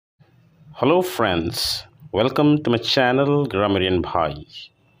Hello friends, welcome to my channel Grammarian Bhai,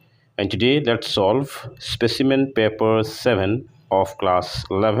 and today let's solve Specimen Paper 7 of class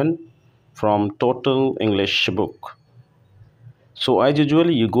 11 from Total English book. So as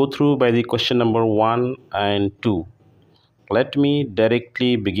usual you go through by the question number 1 and 2. Let me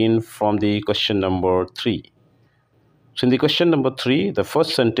directly begin from the question number 3. So in the question number 3, the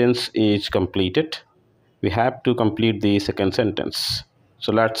first sentence is completed. We have to complete the second sentence.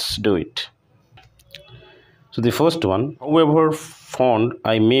 So let's do it. So the first one, however fond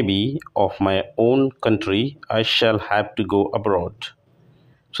I may be of my own country, I shall have to go abroad.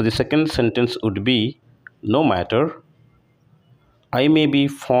 So the second sentence would be, no matter I may be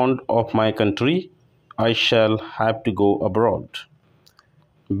fond of my country, I shall have to go abroad.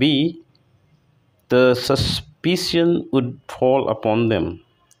 B, the suspicion would fall upon them.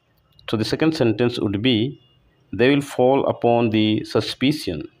 So the second sentence would be, they will fall upon the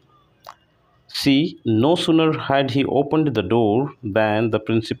suspicion. C, no sooner had he opened the door than the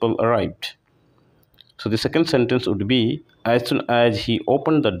principal arrived. So the second sentence would be, as soon as he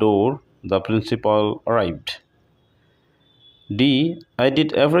opened the door, the principal arrived. D, I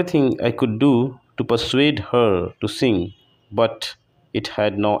did everything I could do to persuade her to sing, but it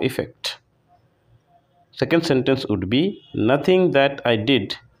had no effect. Second sentence would be, nothing that I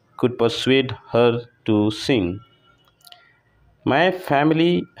did could persuade her to sing. My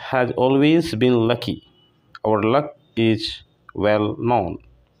family has always been lucky. Our luck is well known.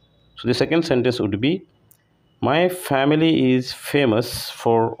 So the second sentence would be, my family is famous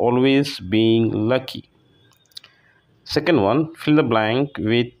for always being lucky. Second one, fill the blank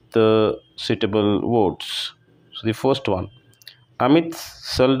with the suitable words. So the first one, Amit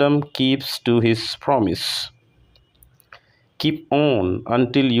seldom keeps to his promise. Keep on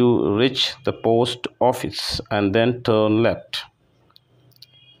until you reach the post office and then turn left.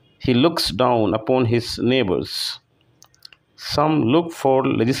 He looks down upon his neighbors. Some look for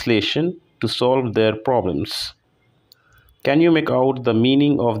legislation to solve their problems. Can you make out the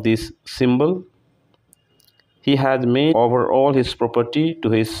meaning of this symbol? He has made over all his property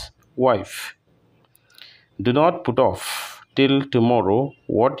to his wife. Do not put off till tomorrow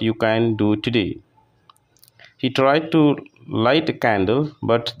what you can do today. He tried to light a candle,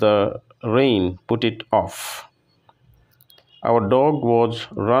 but the rain put it off. Our dog was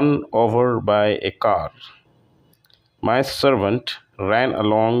run over by a car. My servant ran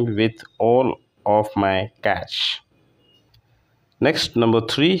along with all of my cash. Next, number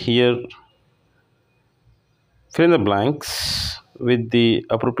 3, here fill in the blanks with the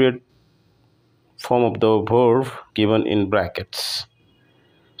appropriate form of the verb given in brackets.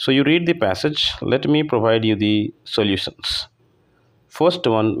 So you read the passage. Let me provide you the solutions. First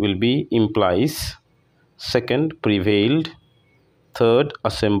one will be implies. Second, prevailed. Third,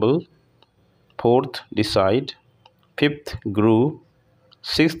 assemble. Fourth, decide. Fifth, grew.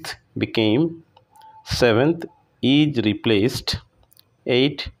 Sixth, became. Seventh, is replaced.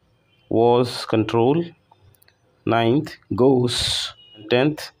 Eighth, was control. Ninth, goes.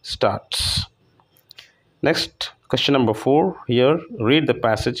 10th, starts. Next, question number 4. Here, read the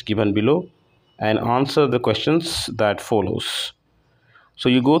passage given below and answer the questions that follows. So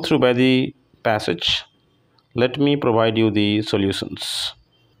you go through by the passage. Let me provide you the solutions.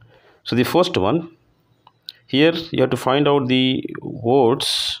 So the first one, here you have to find out the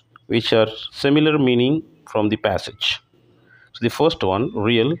words which are similar meaning from the passage. So the first one,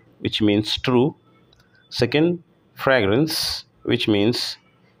 real, which means true. Second, fragrance, which means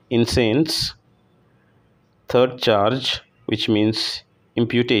incense. Third, charge, which means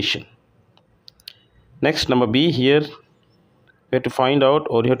imputation. Next, number B, here you have to find out,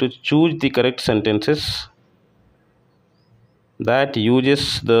 or you have to choose the correct sentences that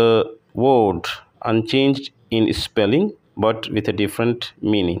uses the word unchanged in spelling but with a different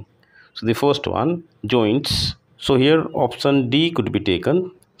meaning. So the first one, joints. So here option D could be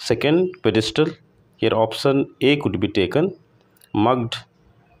taken. Second, pedestal. Here option A could be taken. Mugged.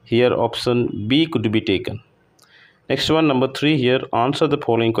 Here option B could be taken. Next one, number 3, here answer the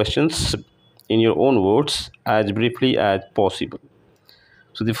following questions in your own words as briefly as possible.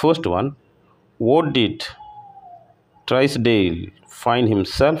 So the first one, what did Trisdale find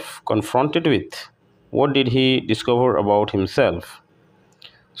himself confronted with? What did he discover about himself?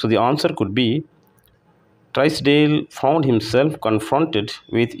 So the answer could be, Trisdale found himself confronted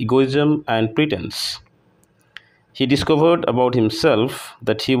with egoism and pretense. He discovered about himself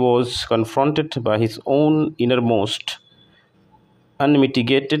that he was confronted by his own innermost,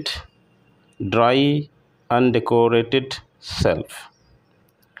 unmitigated, dry, undecorated self.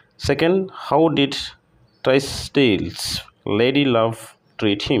 Second, how did Trisdale's lady love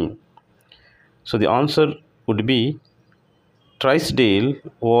treat him? So the answer would be Trisdale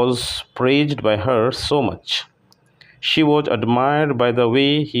was praised by her so much. She was admired by the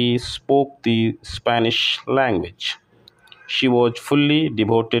way he spoke the Spanish language. She was fully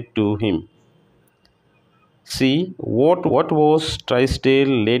devoted to him. See, what was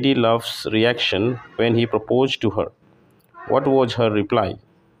Trisdale Lady Love's reaction when he proposed to her? What was her reply?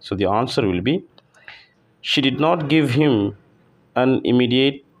 So the answer will be she did not give him an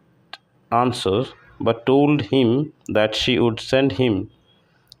immediate answer but told him that she would send him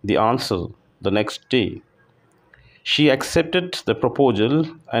the answer the next day. She accepted the proposal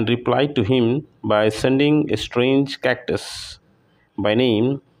and replied to him by sending a strange cactus by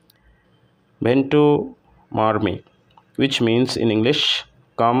name Bento Marme, which means in English,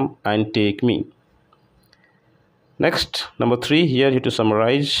 come and take me. Next, number 3, here you to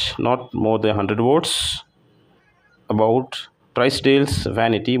summarize not more than 100 words about Trisdale's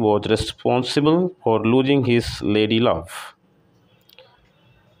vanity was responsible for losing his lady love.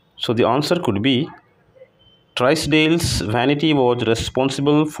 So the answer could be Trisdale's vanity was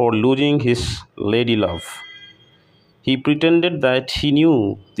responsible for losing his lady love. He pretended that he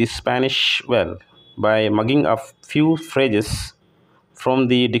knew the Spanish well by mugging a few phrases from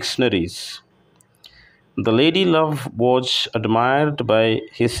the dictionaries. The lady love was admired by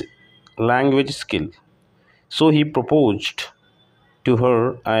his language skill, so he proposed to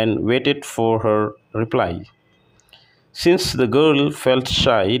her and waited for her reply. Since the girl felt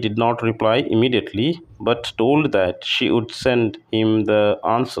shy, did not reply immediately, but told that she would send him the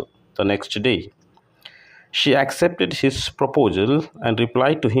answer the next day. She accepted his proposal and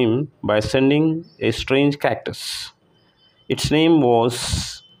replied to him by sending a strange cactus. Its name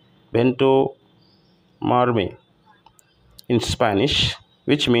was Bento Marme in Spanish,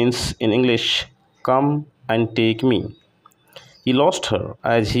 which means in English, come and take me. He lost her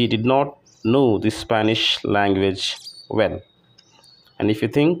as he did not know the Spanish language well. And if you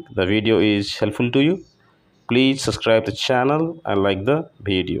think the video is helpful to you, please subscribe the channel and like the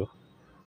video.